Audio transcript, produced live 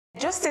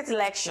Edo State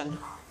election,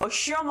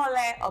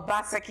 Oshiomhole,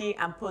 Obaseki,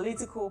 and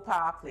political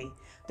power play.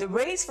 The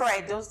race for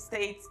Edo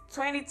State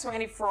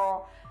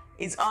 2024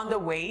 is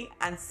underway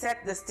and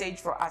set the stage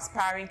for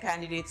aspiring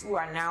candidates who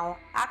are now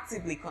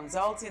actively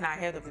consulting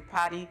ahead of the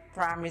party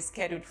primary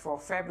scheduled for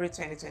February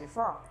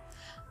 2024.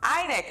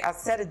 INEC has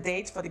set a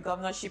date for the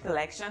governorship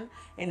election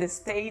in the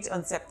state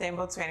on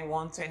September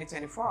 21,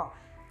 2024.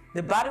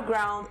 The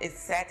battleground is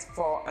set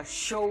for a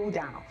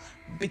showdown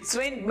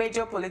between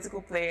major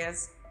political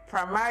players,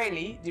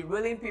 primarily the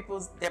ruling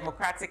People's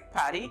Democratic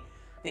Party,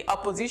 the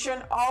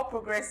opposition All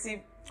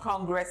Progressive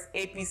Congress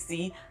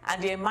APC,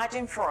 and the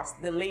emerging force,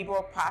 the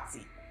Labour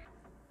Party.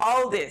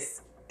 All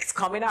this is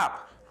coming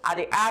up at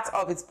the heart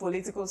of its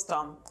political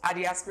storm, at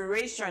the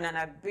aspiration and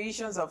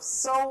ambitions of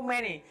so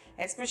many,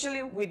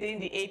 especially within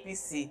the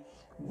APC,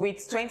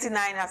 with 29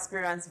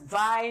 aspirants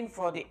vying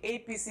for the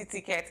APC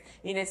ticket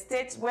in a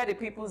state where the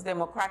People's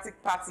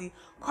Democratic Party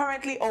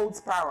currently holds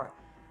power.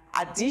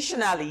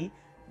 Additionally,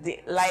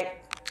 the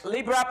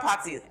Liberal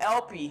Party,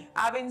 LP,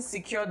 having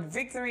secured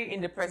victory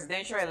in the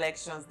presidential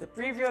elections the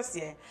previous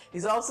year,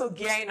 is also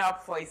gearing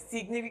up for a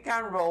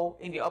significant role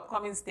in the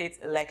upcoming state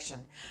election.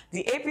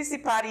 The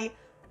APC party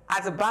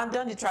has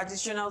abandoned the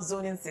traditional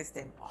zoning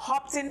system,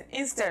 opting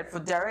instead for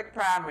direct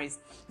primaries.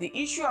 The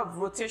issue of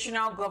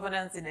rotational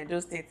governance in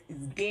Edo State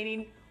is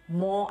gaining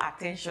more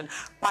attention,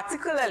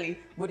 particularly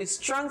with a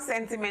strong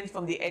sentiment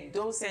from the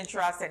Edo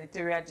Central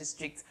Senatorial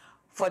District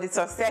for the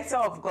successor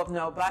of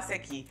Governor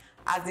Obaseki,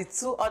 as the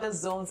two other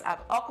zones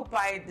have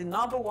occupied the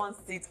 #1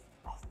 seat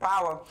of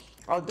power.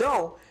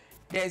 Although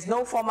there is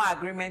no formal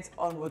agreement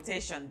on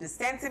rotation, the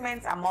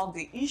sentiment among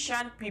the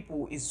Ishan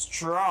people is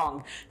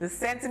strong. The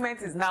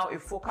sentiment is now a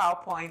focal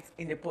point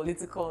in the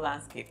political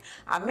landscape.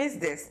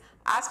 Amidst this,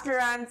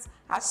 Aspirants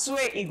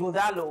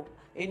Ighodalo,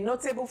 a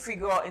notable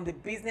figure in the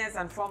business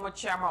and former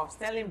chairman of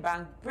Sterling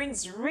Bank,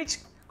 brings rich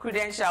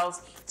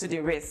credentials to the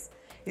race.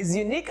 His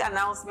unique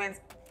announcement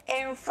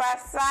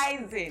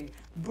emphasizing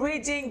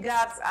bridging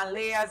gaps and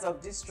layers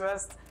of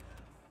distrust,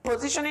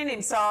 positioning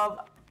himself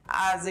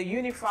as a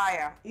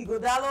unifier.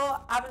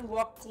 Ighodalo, having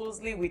worked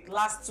closely with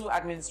last two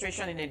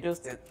administrations in Edo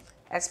State,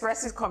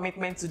 expresses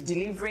commitment to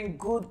delivering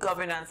good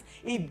governance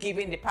if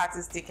given the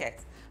party's ticket,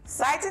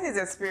 citing his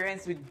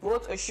experience with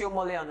both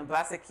Oshiomhole and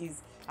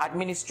Obaseki's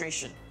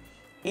administration.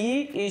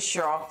 He is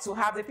sure to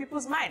have the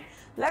people's mind.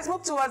 Let's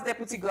move towards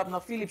Deputy Governor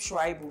Philip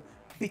Shaibu,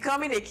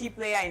 becoming a key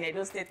player in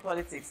Edo State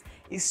politics.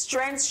 His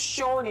strengths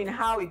shown in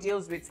how he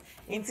deals with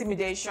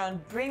intimidation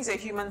brings a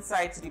human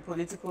side to the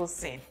political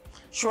scene.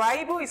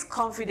 Shaibu is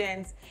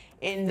confident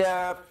in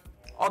the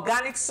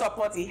organic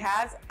support he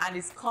has, and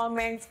his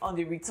comments on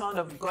the return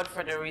of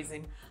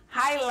Godfatherism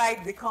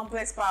highlight the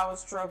complex power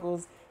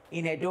struggles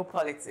in Edo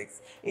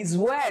politics. His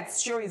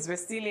words show his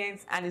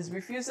resilience and his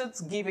refusal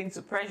to give in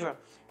to pressure.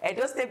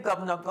 Edo State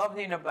Governor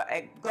Godwin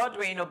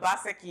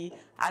Obaseki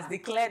has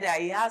declared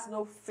that he has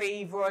no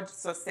favored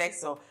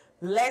successor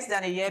less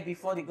than a year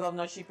before the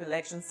governorship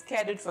election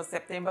scheduled for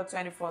September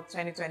 24,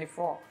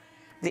 2024.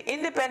 The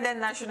Independent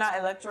National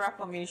Electoral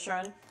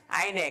Commission,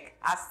 INEC,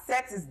 has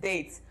set its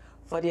date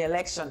for the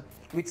election,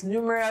 with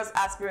numerous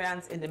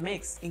aspirants in the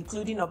mix,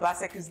 including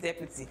Obaseki's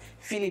deputy,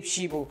 Philip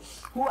Shaibu,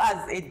 who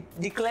has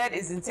declared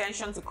his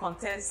intention to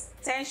contest.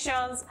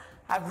 Tensions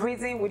have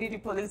risen within the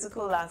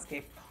political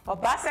landscape.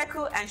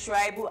 Obaseki and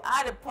Shaibu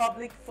had a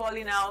public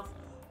falling out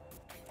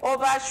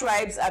over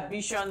Shaibu's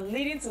ambition,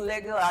 leading to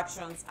legal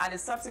actions and a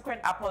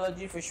subsequent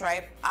apology for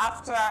Shaibu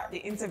after the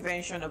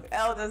intervention of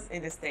elders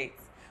in the state.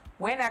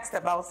 When asked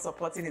about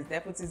supporting his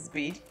deputy's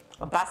bid,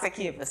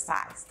 Obaseki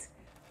emphasized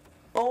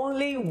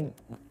only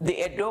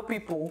the Edo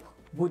people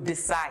would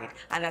decide,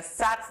 and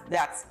asserted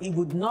that he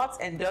would not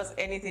endorse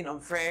anything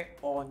unfair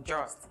or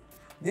unjust.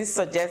 This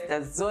suggests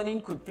that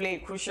zoning could play a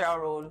crucial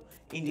role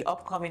in the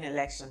upcoming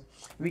election.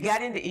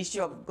 Regarding the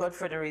issue of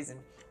Godfatherism,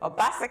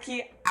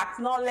 Obaseki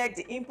acknowledged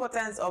the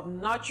importance of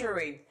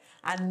nurturing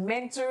and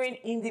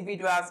mentoring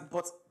individuals,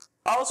 but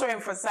also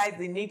emphasized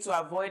the need to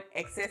avoid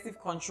excessive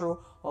control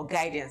or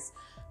guidance.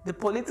 The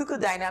political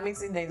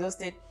dynamics in the Edo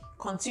State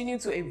continue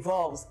to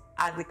evolve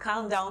as the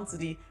countdown to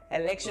the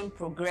election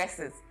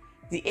progresses.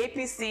 The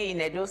APC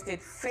in Edo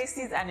State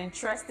faces an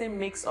interesting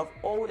mix of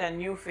old and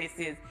new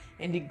faces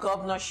in the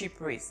governorship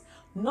race.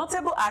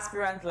 Notable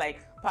aspirants like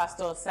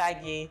Pastor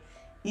Sage,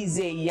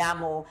 Ize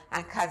Yamo,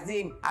 and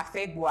Kazim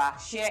Afegwa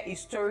share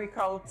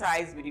historical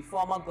ties with the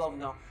former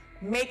governor,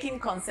 making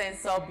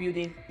consensus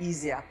building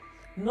easier.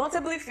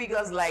 Notably,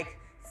 figures like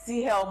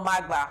C.L.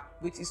 Magba,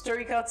 with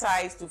historical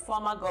ties to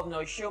former Governor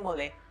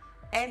Oshiomhole,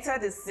 enter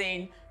the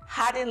scene,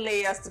 adding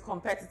layers to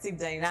competitive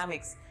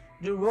dynamics.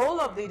 The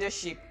role of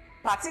leadership,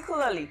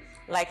 particularly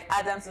like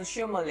Adams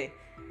Oshiomhole,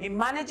 in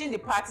managing the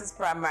party's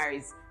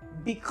primaries,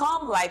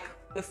 become like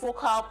a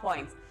focal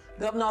point.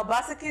 Governor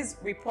Obaseki's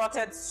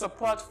reported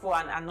support for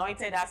an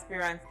anointed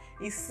aspirant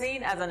is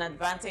seen as an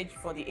advantage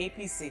for the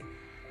APC.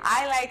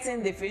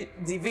 Highlighting the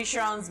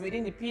divisions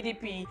within the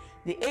PDP,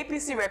 the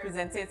APC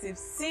representative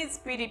sees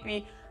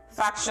PDP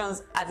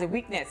factions as a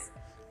weakness,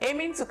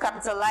 aiming to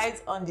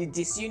capitalize on the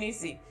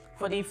disunity.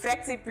 for the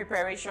effective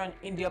preparation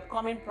in the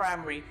upcoming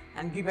primary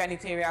and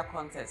gubernatorial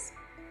contests.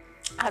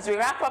 As we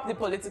wrap up the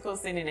political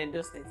scene in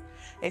Edo State,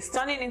 it's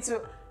turning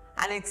into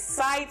an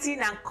exciting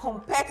and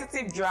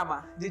competitive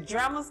drama. The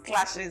drama's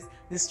clashes,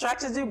 the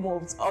strategy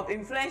moves of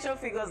influential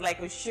figures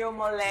like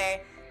Oshiomhole,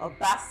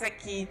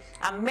 Obaseki,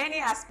 and many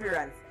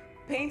aspirants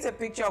paint a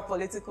picture of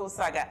political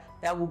saga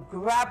that will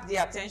grab the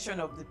attention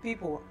of the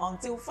people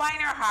until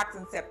final act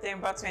in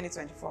September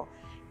 2024.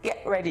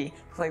 Get ready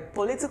for a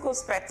political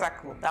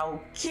spectacle that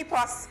will keep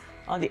us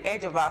on the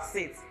edge of our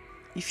seats.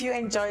 If you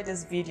enjoyed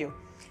this video,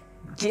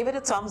 give it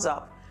a thumbs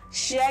up,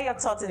 share your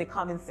thoughts in the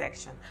comment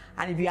section,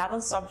 and if you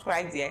haven't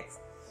subscribed yet,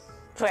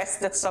 press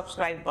the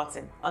subscribe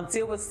button.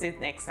 Until we see you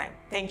next time,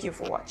 thank you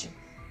for watching.